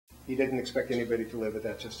he didn't expect anybody to live it.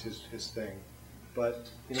 That's just his thing. But,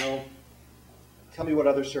 you know, tell me what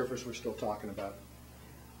other surfers we're still talking about.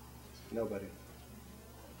 Nobody.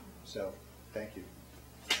 So, thank you.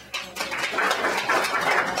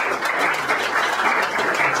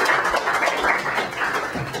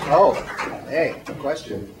 Oh, hey,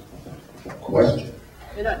 question. Question.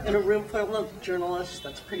 In a room full of journalists,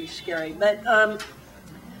 that's pretty scary. But,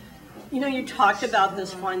 you know, you talked about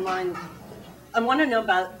this fine line. I want to know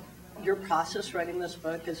about your process writing this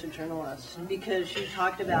book as a journalist, because you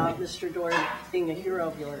talked about Mr. Dora being a hero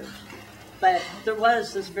of yours. But there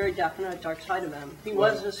was this very definite dark side of him. He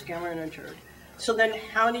was a scammer and a jerk. So then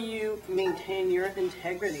how do you maintain your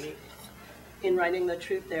integrity in writing the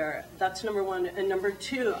truth there? That's number one. And number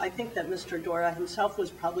two, I think that Mr. Dora himself was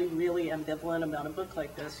probably really ambivalent about a book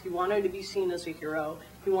like this. He wanted to be seen as a hero.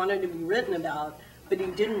 He wanted to be written about, but he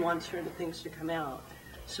didn't want certain things to come out.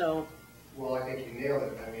 So. Well, I think you nailed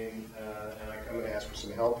it. I mean, and I'm going to ask for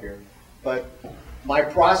some help here. But my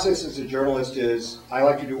process as a journalist is I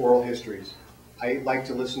like to do oral histories. I like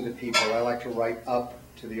to listen to people. I like to write up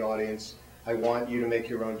to the audience. I want you to make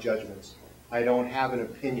your own judgments. I don't have an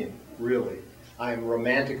opinion, really. I'm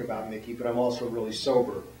romantic about Mickey, but I'm also really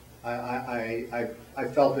sober. I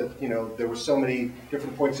felt that, you know, there were so many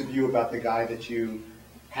different points of view about the guy that you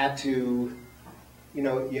had to, you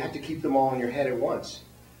know, you had to keep them all in your head at once.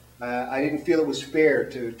 I didn't feel it was fair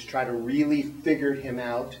to try to really figure him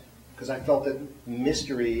out, because I felt that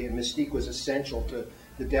mystery and mystique was essential to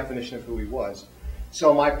the definition of who he was.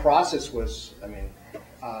 So my process was, I mean,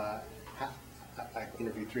 I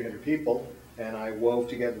interviewed 300 people, and I wove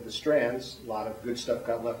together the strands. A lot of good stuff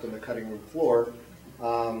got left on the cutting room floor.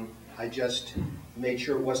 I just made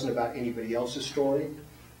sure it wasn't about anybody else's story,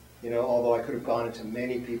 you know, although I could have gone into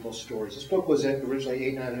many people's stories. This book was originally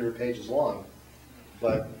 800-900 pages long,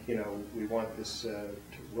 but, you know, we want this,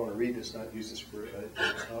 we want to read this, not use this for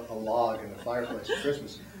a log in the fireplace at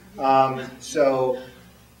Christmas. So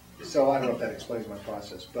I don't know if that explains my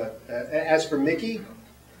process. But as for Mickey,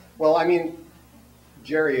 well, I mean,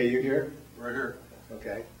 Jerry, are you here? Right here.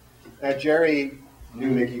 Okay. Jerry knew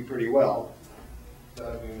Mickey pretty well.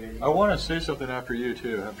 I want to say something after you,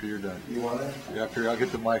 too, after you're done. You want to? Yeah, I'll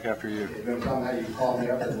get the mic after you. You're going to tell me how you called me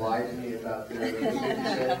up and lied to me about the Mickey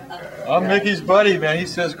said? I'm Mickey's buddy, man. He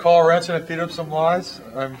says call Renson and feed him some lies.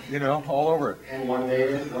 I'm, you know, all over it. And one made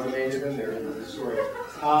it in there in the story.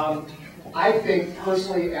 I think,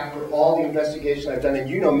 personally, after all the investigation I've done, and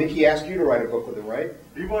you know Mickey asked you to write a book with him, right?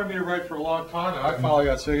 He wanted me to write for a long time, and I finally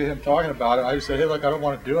got sick of him talking about it. I just said, hey, look, I don't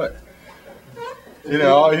want to do it. You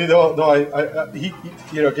know, he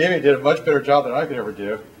you know, Davey did a much better job than I could ever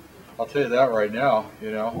do. I'll tell you that right now,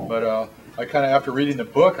 you know. But I kind of, after reading the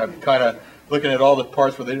book, I'm kind of looking at all the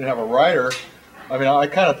parts where they didn't have a writer. I mean, I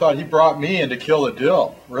kind of thought he brought me in to kill the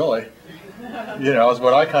deal, really. You know, is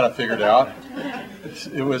what I kind of figured out.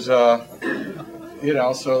 It was, you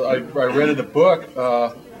know, so I read in the book,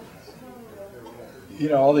 you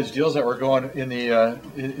know, all these deals that were going in the,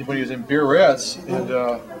 when he was in Biarritz, and,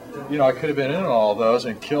 you know, I could have been in all those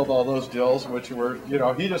and killed all those deals, which were, you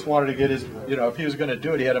know, he just wanted to get his, you know, if he was going to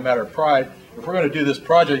do it, he had a matter of pride. If we're going to do this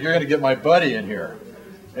project, you're going to get my buddy in here.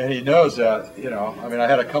 And he knows that, you know, I mean, I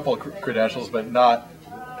had a couple of credentials, but not,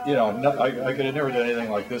 you know, I could have never done anything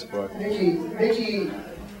like this book. Mickey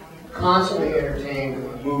constantly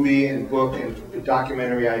entertained movie and book and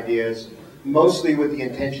documentary ideas, mostly with the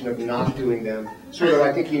intention of not doing them. Sort of,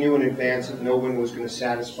 I think he knew in advance that no one was going to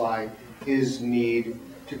satisfy his need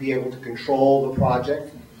to be able to control the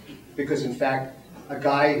project. Because in fact, a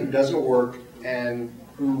guy who doesn't work and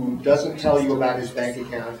who doesn't tell you about his bank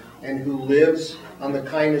account and who lives on the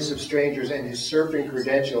kindness of strangers and his surfing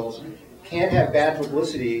credentials can't have bad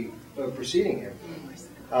publicity preceding him.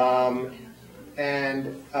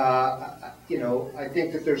 You know, I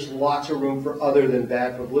think that there's lots of room for other than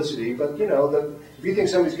bad publicity, but you know, if you think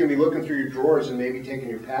somebody's going to be looking through your drawers and maybe taking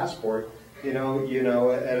your passport,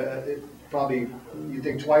 probably you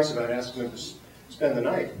think twice about asking them to spend the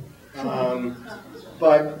night.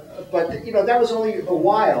 But you know, that was only a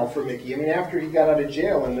while for Mickey. I mean, after he got out of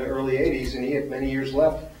jail in the early '80s and he had many years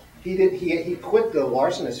left, he quit the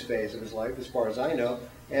larcenous phase of his life, as far as I know,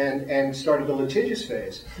 and started the litigious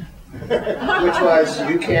phase, which was,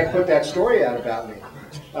 you can't put that story out about me.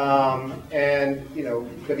 And you know,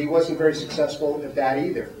 but he wasn't very successful at that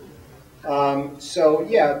either. So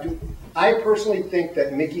yeah, I personally think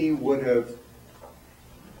that Mickey would have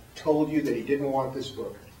told you that he didn't want this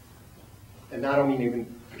book, and I don't mean even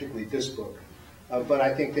particularly this book, but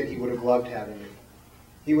I think that he would have loved having it.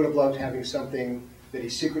 He would have loved having something that he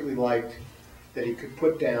secretly liked, that he could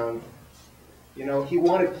put down. You know, he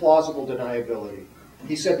wanted plausible deniability.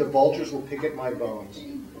 He said the vultures will pick at my bones,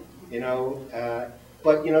 you know.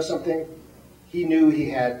 But you know something? He knew he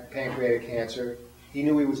had pancreatic cancer. He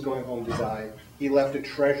knew he was going home to die. He left a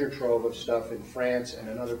treasure trove of stuff in France and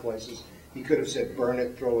in other places. He could have said, burn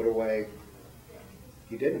it, throw it away.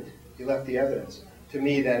 He didn't. He left the evidence. To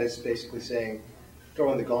me, that is basically saying,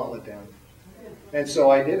 throwing the gauntlet down. And so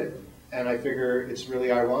I did it. And I figure it's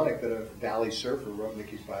really ironic that a Valley surfer wrote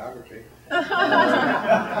Mickey's biography. And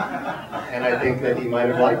I think that he might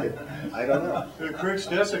have liked it. I don't know. Craig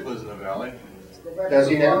Stesic lives in the Valley. Does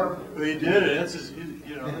he now? Well, he did it. It's his,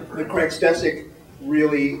 you know. But Craig Stesic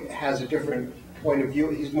really has a different point of view.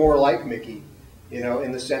 He's more like Mickey, you know,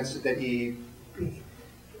 in the sense that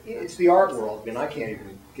it's the art world. I mean, I can't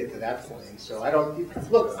even get to that plane. So I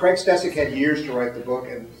don't, look, Craig Stesic had years to write the book,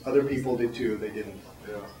 and other people did too. They didn't.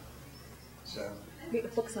 Yeah. So. The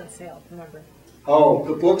book's on sale, remember? Oh,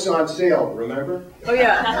 the book's on sale, remember? Oh,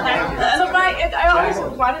 yeah. So buy it. I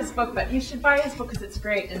always want his book, but you should buy his book because it's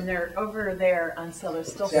great, and they're over there on sale.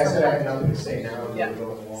 There's still See, I said I had nothing to say now. I'm Yeah. going to go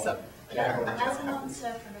with the wall. So- As a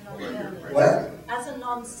non-surfer and a non-journalist, What? as a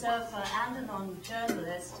non-surfer and a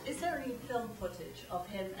non-journalist, is there any film footage of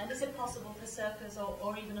him? And is it possible for surfers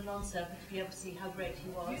or even a non-surfer to be able to see how great he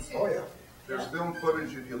was? Oh, yeah. There's film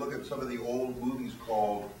footage, if you look at some of the old movies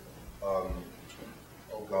called, oh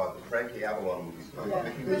God, the Frankie Avalon movies. Oh,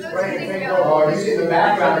 you see the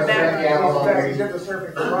background of Frankie Avalon. He did the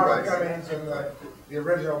surfing for Robert Right. Cummings and the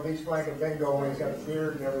original Beach Blanket Bingo when he's got a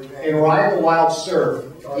beard and everything. In Rival Wild Surf,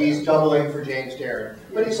 he's doubling for James Darren.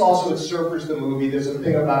 But he's also in Surfers the movie. There's a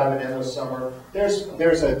thing about him in Endless Summer. There's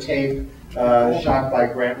a tape shot by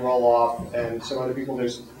Grant Roloff and some other people.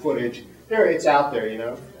 There's footage. It's out there, you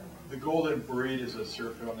know. The Golden Breed is a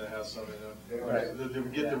surf film that has some in it. Right. They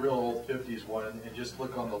get the real old 50s one and just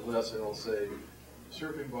look on the list and it'll say,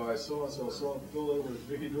 surfing by so-and-so, Phil Edwards,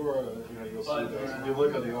 Vicky Dora, you know, you'll see those. If you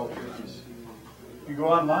look at the old 50s. You go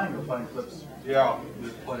online, you'll find clips. Yeah,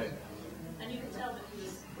 there's plenty. And you can tell that he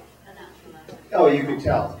was a natural actor. Oh, you can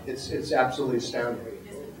tell. It's absolutely astounding.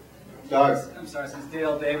 Doug. I'm sorry, since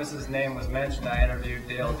Dale Davis's name was mentioned, I interviewed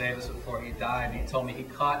Dale Davis before he died, and he told me he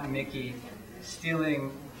caught Mickey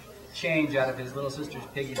stealing change out of his little sister's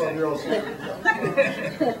piggy bank. Now's the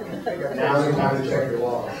time to check your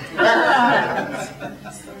wallet.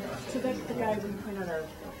 So the guy we point out our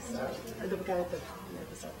books, or the guy at the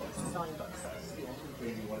selling books.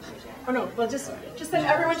 Oh no, well just that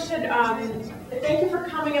everyone should, thank you for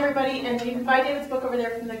coming everybody, and you can buy David's book over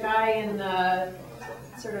there from the guy in the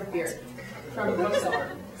sort of beard from the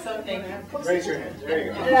bookseller. So thank you. Raise your hand. There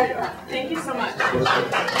you go. Thank you so much.